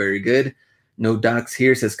wealth. Very good. No docs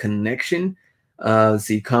here. Says connection. Let's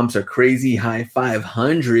see. Comps are crazy. High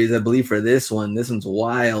 500s, I believe, for this one. This one's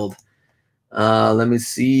wild. Let me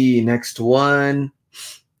see. Next one.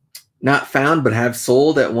 Not found, but have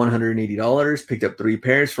sold at $180. Picked up 3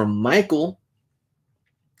 pairs from Michael.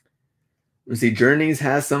 Let me see. Journeys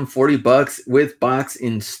has some $40 with box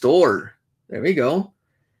in store. There we go.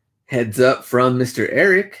 Heads up from Mr.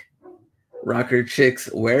 Eric. Rocker Chicks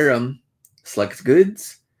wear them. Select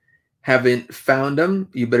goods. Haven't found them.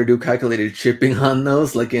 You better do calculated shipping on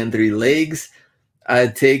those. Lucky on 3 legs.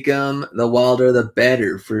 I'd take them. The wilder, the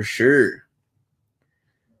better for sure.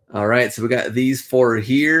 All right. So we got these 4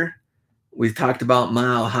 here. We've talked about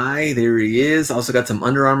Mile High. There he is. Also got some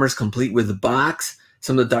Under Armours complete with the box.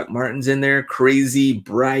 Some of the Doc Martens in there. Crazy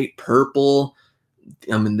bright purple.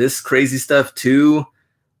 I mean, this crazy stuff too.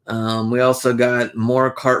 We also got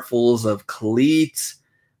more cartfuls of cleats.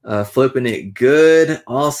 Flipping it good.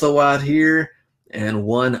 Also out here. And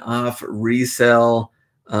one off resell.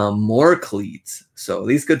 More cleats. So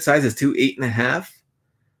these good sizes too. 8.5.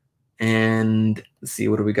 And let's see,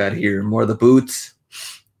 what do we got here? More of the boots.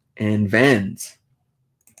 And Vans.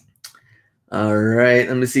 All right,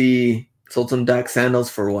 let me see. Sold some Doc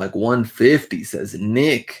sandals for like $150, says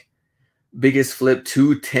Nick. Biggest flip,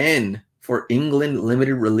 $210 for England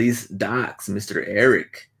limited release Docs, Mr.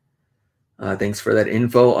 Eric. Thanks for that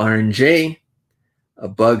info, RNJ. A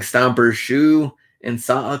Bug Stomper shoe, and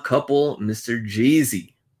saw a couple, Mr.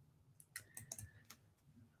 Jeezy.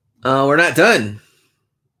 We're not done.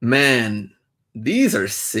 Man, these are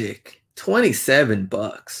sick.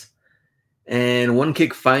 $27. And One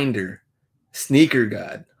Kick Finder, Sneaker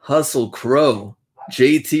God, Hustle Crow,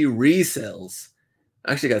 JT Resells.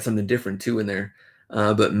 I actually got something different too in there.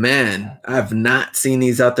 But man, I've not seen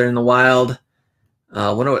these out there in the wild.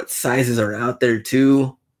 I wonder what sizes are out there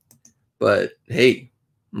too. But hey,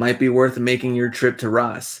 might be worth making your trip to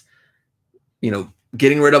Ross. You know,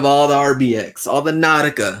 getting rid of all the RBX, all the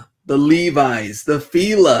Nautica, the Levi's, the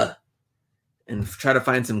Fila, and try to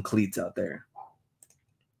find some cleats out there.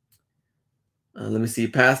 Let me see.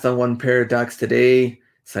 Passed on 1 pair of Docs today.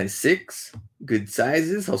 Size 6. Good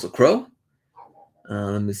sizes. Also Crow.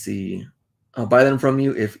 Let me see. I'll buy them from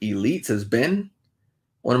you if Elite, says Ben.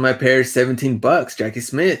 One of my pairs, $17. Jackie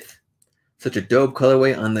Smith. Such a dope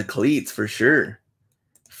colorway on the cleats for sure.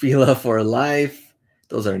 Fila for life.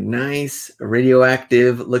 Those are nice.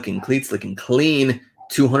 Radioactive looking cleats, looking clean.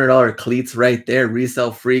 $200 cleats right there.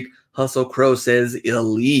 Resell Freak. Hustle Crow says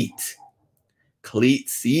Elite. Cleat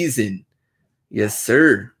season. Yes,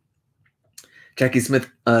 sir. Jackie Smith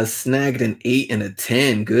snagged an 8 and a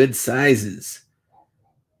 10. Good sizes.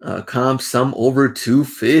 Comp some over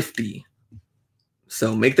 250.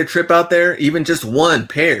 So make the trip out there. Even just one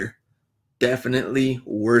pair. Definitely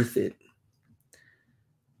worth it.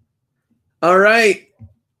 All right.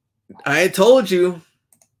 I told you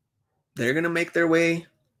they're going to make their way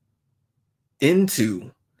into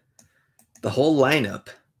the whole lineup.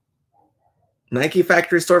 Nike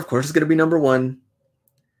Factory Store, of course, is going to be number one.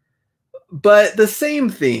 But the same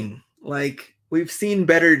thing. Like, we've seen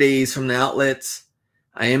better days from the outlets.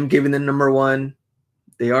 I am giving them number one.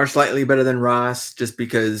 They are slightly better than Ross just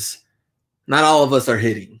because not all of us are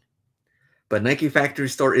hitting. But Nike Factory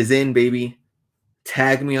Store is in, baby.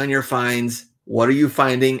 Tag me on your finds. What are you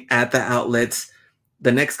finding at the outlets?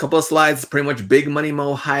 The next couple of slides is pretty much Big Money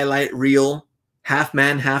Mo highlight reel. Half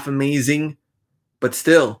man, half amazing. But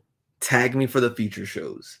still, tag me for the feature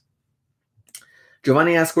shows.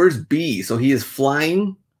 Giovanni asks, where's B? So he is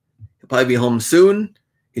flying. He'll probably be home soon.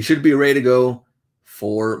 He should be ready to go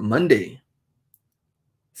for Monday.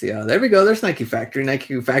 See, there we go. There's Nike Factory.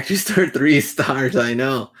 Nike Factory Store 3 stars. I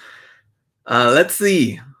know. Let's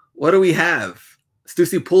see. What do we have?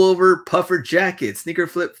 Stussy pullover, puffer jacket, sneaker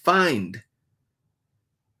flip find.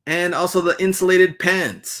 And also the insulated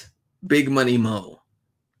pants. Big Money Mo.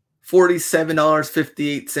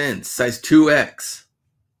 $47.58. Size 2X.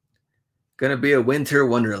 Gonna be a winter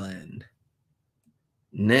wonderland.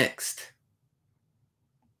 Next.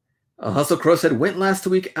 Hustle Crow said, went last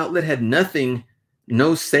week. Outlet had nothing.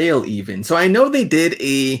 No sale even. So I know they did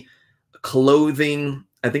a clothing,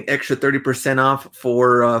 I think extra 30% off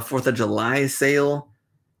for 4th of July sale.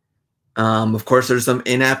 Of course, there's some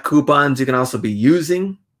in-app coupons you can also be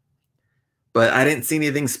using. But I didn't see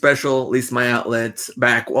anything special, at least my outlets,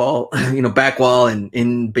 back wall and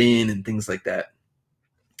in bin and things like that.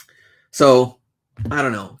 So, I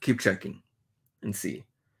don't know. Keep checking and see.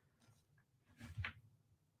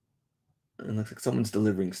 It looks like someone's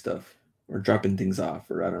delivering stuff or dropping things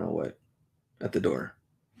off or I don't know what at the door.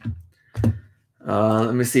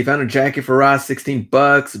 Let me see. Found a jacket for Ross,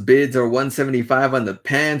 $16. Bids are $175 on the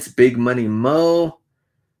pants. Big Money Mo.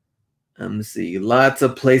 Let me see. Lots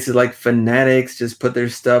of places like Fanatics just put their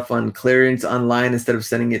stuff on clearance online instead of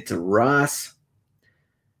sending it to Ross.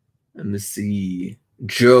 Let me see.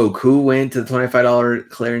 Joke. Who went to the $25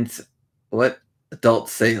 clearance? What? Adult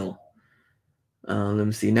sale. Let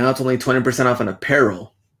me see. Now it's only 20% off on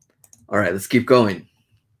apparel. All right, let's keep going.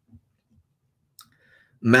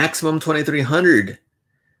 Maximum 2300.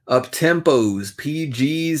 Up tempos,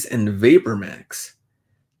 PGs, and Vapor Max.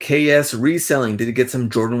 KS reselling. Did it get some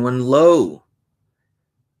Jordan 1 low?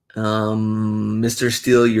 Mr.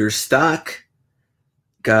 Steal Your Stock.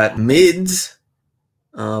 Got mids.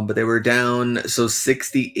 But they were down, so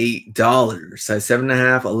 $68. Size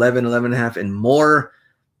 7.5, 11, 11.5, and more.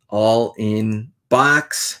 All in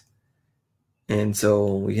box. And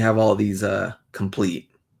so we have all these complete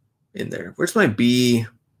in there. Where's my B?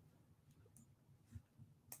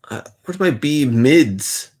 Where's my B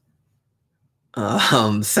mids?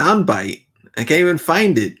 Soundbite. I can't even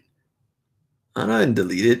find it. I'm not gonna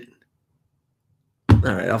delete it.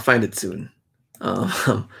 All right, I'll find it soon.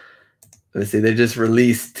 Let's see. They just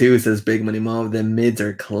released two. Says Big Money Mo. The mids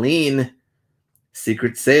are clean.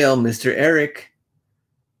 Secret sale, Mr. Eric.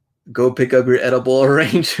 Go pick up your edible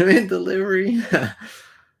arrangement delivery.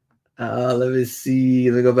 Let me see.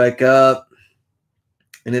 Let me go back up.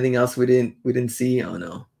 Anything else we didn't see? Oh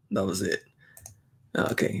no, that was it.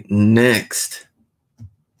 Okay, next.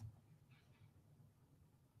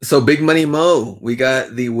 So Big Money Mo, we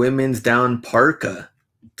got the women's down parka.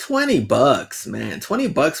 $20, man.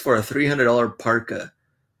 $20 for a $300 parka.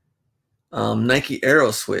 Nike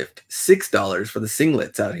Aero Swift, $6 for the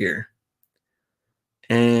singlets out here.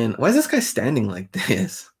 And why is this guy standing like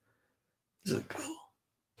this?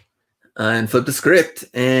 And flip the script.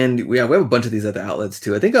 And we have a bunch of these at the outlets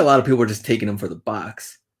too. I think a lot of people are just taking them for the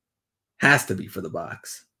box. Has to be for the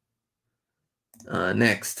box.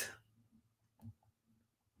 Next.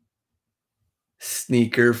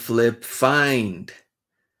 Sneaker flip find.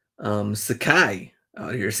 Sakai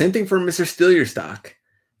out here. Same thing for Mr. Steal Your Stock.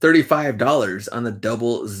 $35 on the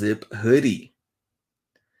double zip hoodie.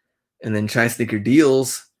 And then Chai Sneaker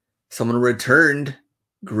Deals. Someone returned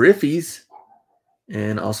Griffey's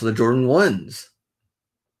and also the Jordan 1s.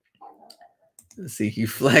 Let's see. He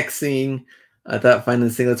flexing. I thought finding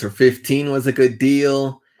the singlets for 15 was a good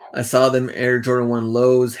deal. I saw them Air Jordan 1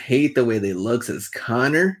 lows. Hate the way they look, says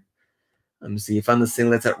Connor. Let me see. You found the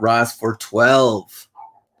singlets at Ross for 12.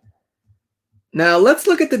 Now let's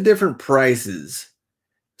look at the different prices.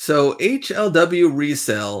 So HLW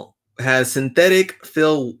resale has synthetic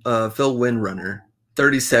Phil Windrunner,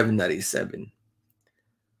 37.97.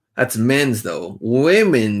 That's men's though.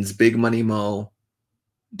 Women's Big Money Mo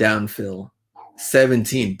downfill,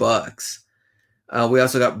 $17. We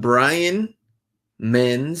also got Brian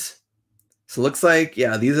men's. So it looks like,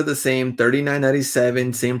 yeah, these are the same,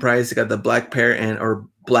 $39.97, same price. You got the black pair or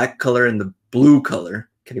black color and the blue color.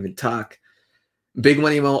 Can't even talk. Big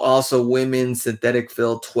Money Mo also women's synthetic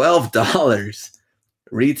fill, $12.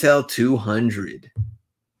 Retail $200.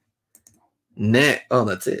 Net. Oh,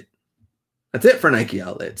 that's it. That's it for Nike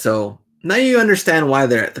Outlet. So now you understand why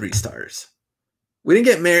they're at 3 stars. We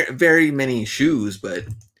didn't get very many shoes, but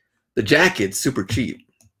the jacket's super cheap.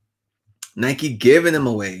 Nike giving them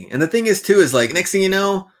away. And the thing is, too, is like next thing you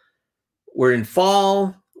know, we're in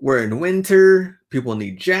fall, we're in winter, people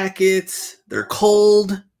need jackets, they're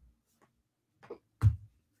cold.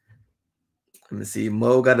 Let me see.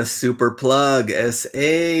 Mo got a super plug. SA.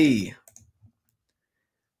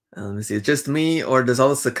 Let me see. It's just me, or does all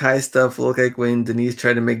the Sakai stuff look like when Denise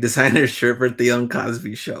tried to make designer shirt for the Young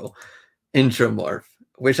Cosby show? Intramorph.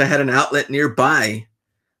 Wish I had an outlet nearby.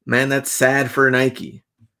 Man, that's sad for Nike.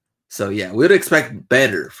 So yeah, we would expect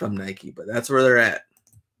better from Nike, but that's where they're at.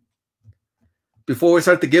 Before we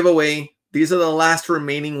start the giveaway, these are the last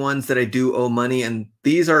remaining ones that I do owe money, and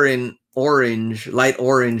these are in orange, light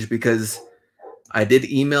orange, because I did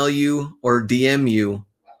email you or DM you,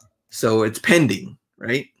 so it's pending,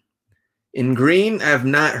 right? In green, I have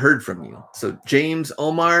not heard from you. So James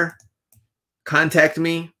Omar, contact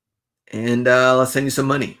me, and I'll send you some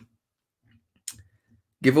money.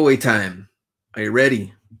 Giveaway time. Are you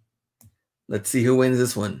ready? Let's see who wins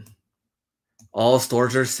this one. All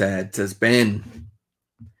stores are sad, says Ben.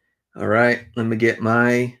 All right, let me get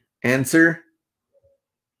my answer.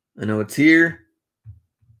 I know it's here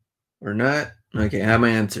or not. Okay, I have my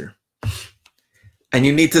answer. And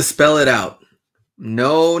you need to spell it out.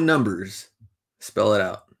 No numbers. Spell it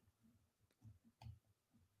out.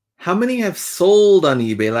 How many have sold on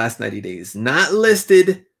eBay last 90 days? Not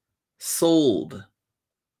listed, sold.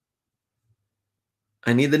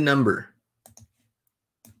 I need the number.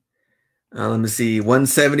 Let me see.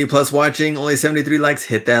 170 plus watching, only 73 likes.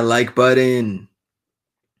 Hit that like button.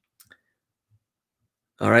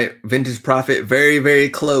 All right, Vintage Profit, very, very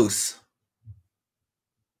close.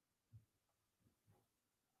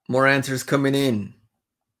 More answers coming in.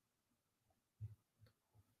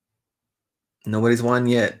 Nobody's won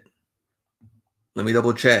yet. Let me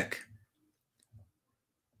double check.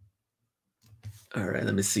 All right,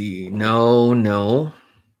 let me see. No.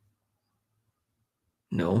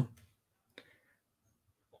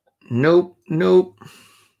 Nope.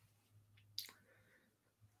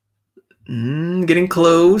 Getting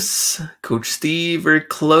close. Coach Steve, very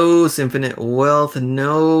close. Infinite Wealth,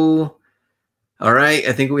 no. All right,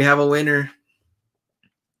 I think we have a winner.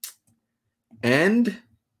 And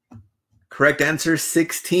correct answer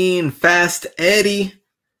 16. Fast Eddie.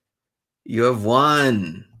 You have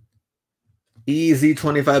won. Easy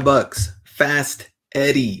 $25. Fast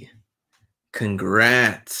Eddie.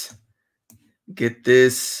 Congrats. Get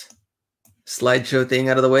this slideshow thing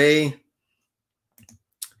out of the way.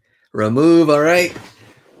 Remove. All right.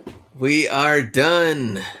 We are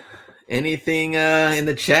done. Anything in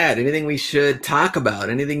the chat? Anything we should talk about?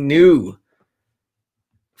 Anything new?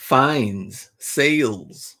 Fines,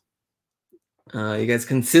 sales. You guys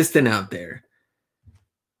consistent out there.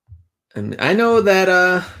 And I know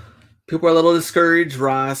that people are a little discouraged.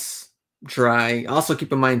 Ross, dry. Also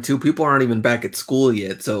keep in mind too, people aren't even back at school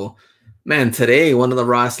yet. So, man, today one of the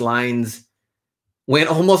Ross lines went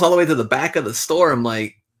almost all the way to the back of the store. I'm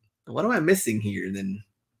like, what am I missing here? And then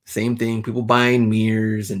same thing, people buying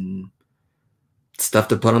mirrors and stuff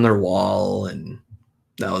to put on their wall, and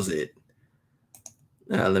that was it.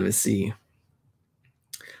 Let me see.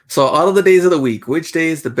 So out of the days of the week, which day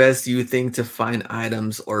is the best you think to find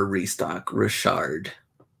items or restock? Richard.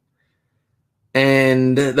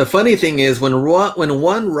 And the funny thing is, when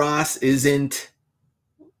one Ross isn't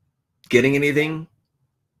getting anything,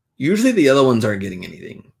 usually the other ones aren't getting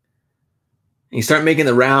anything. And you start making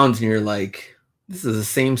the rounds and you're like, this is the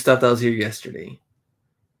same stuff that was here yesterday.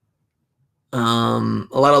 A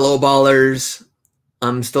lot of lowballers.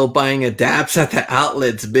 I'm still buying adapts at the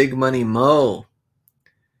outlets. Big Money Mo.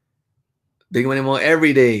 Big Money Mo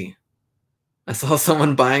every day. I saw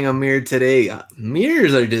someone buying a mirror today.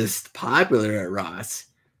 Mirrors are just popular at Ross.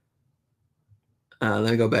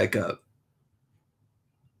 Let me go back up.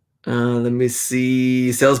 Let me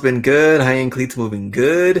see. Sales been good. High-end cleats moving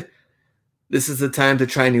good. This is the time to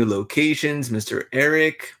try new locations. Mr.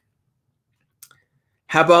 Eric.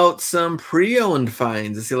 How about some pre-owned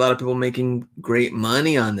finds? I see a lot of people making great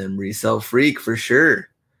money on them. Resell Freak for sure.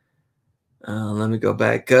 Let me go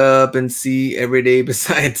back up and see every day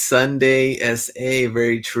besides Sunday. SA,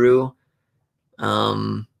 very true.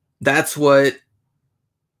 That's what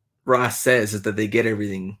Ross says, is that they get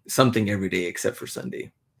something every day except for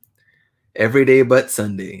Sunday. Every day but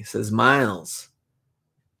Sunday, says Miles.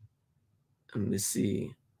 Let me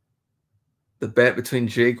see. The bet between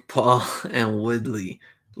Jake Paul and Woodley.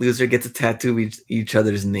 Loser gets a tattoo each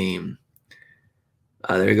other's name.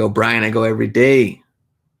 There you go. Brian, I go every day.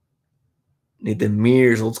 Nathan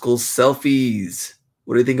Mears, old school selfies.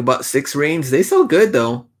 What do you think about 6 rings? They sell good,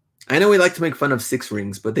 though. I know we like to make fun of 6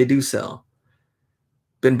 rings, but they do sell.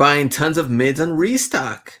 Been buying tons of mids on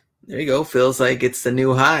restock. There you go. Feels like it's the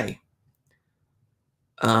new high.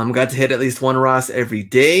 Got to hit at least 1 Ross every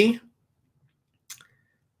day.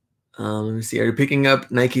 Let me see. Are you picking up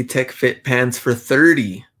Nike Tech Fit pants for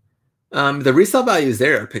 30? The resale value is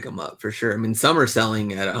there. I'll pick them up for sure. I mean, some are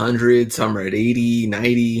selling at 100, some are at 80,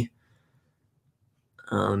 90.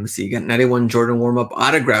 Let me see. You got 91 Jordan warm-up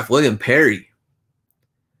autograph. William Perry.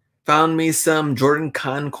 Found me some Jordan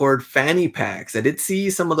Concord fanny packs. I did see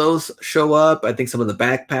some of those show up. I think some of the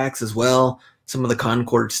backpacks as well. Some of the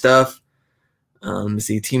Concord stuff. Let me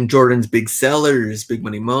see. Team Jordan's big sellers. Big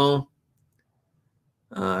Money Mo.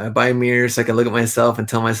 I buy mirrors so I can look at myself and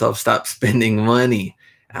tell myself stop spending money.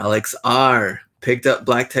 Alex R. Picked up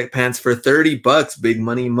black tech pants for 30 bucks. Big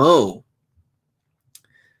Money Mo.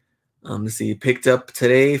 Let's see. Picked up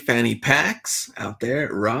today fanny packs out there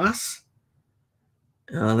at Ross.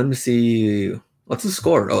 Let me see. What's the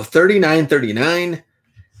score? Oh, 39-39.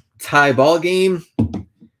 Tie ball game.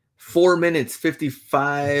 4 minutes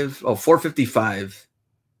 55. Oh, 4:55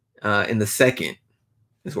 in the second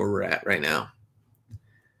is where we're at right now.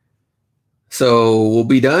 So we'll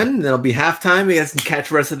be done. That'll be halftime. You guys can catch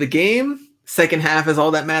the rest of the game. Second half is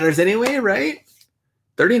all that matters anyway, right?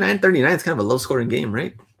 39-39 is kind of a low-scoring game,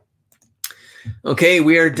 right? Okay,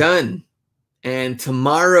 we are done. And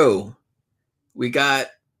tomorrow, we got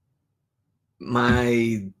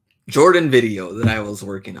my Jordan video that I was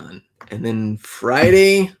working on. And then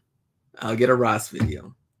Friday, I'll get a Ross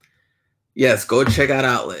video. Yes, go check out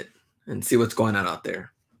Outlet and see what's going on out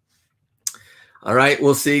there. All right,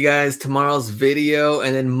 we'll see you guys tomorrow's video.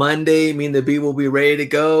 And then Monday, me and the B will be ready to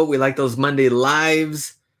go. We like those Monday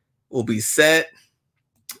lives. We'll be set.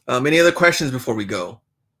 Any other questions before we go?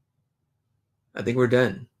 I think we're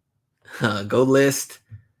done. Go list.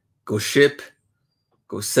 Go ship.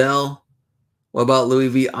 Go sell. What about Louis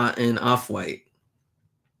V and Off-White?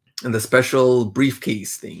 And the special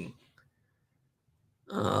briefcase thing.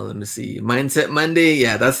 Let me see. Mindset Monday.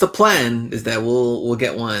 Yeah, that's the plan, is that we'll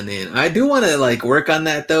get one in. I do want to like work on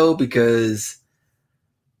that though, because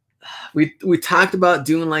we talked about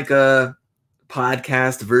doing like a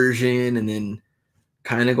podcast version and then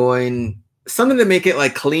kind of going something to make it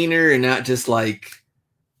like cleaner and not just like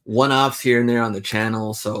one-offs here and there on the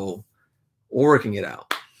channel. So we're working it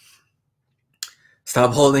out.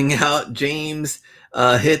 Stop holding out, James.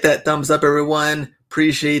 Hit that thumbs up, everyone.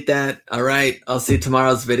 Appreciate that. All right. I'll see you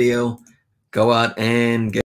tomorrow's video. Go out and get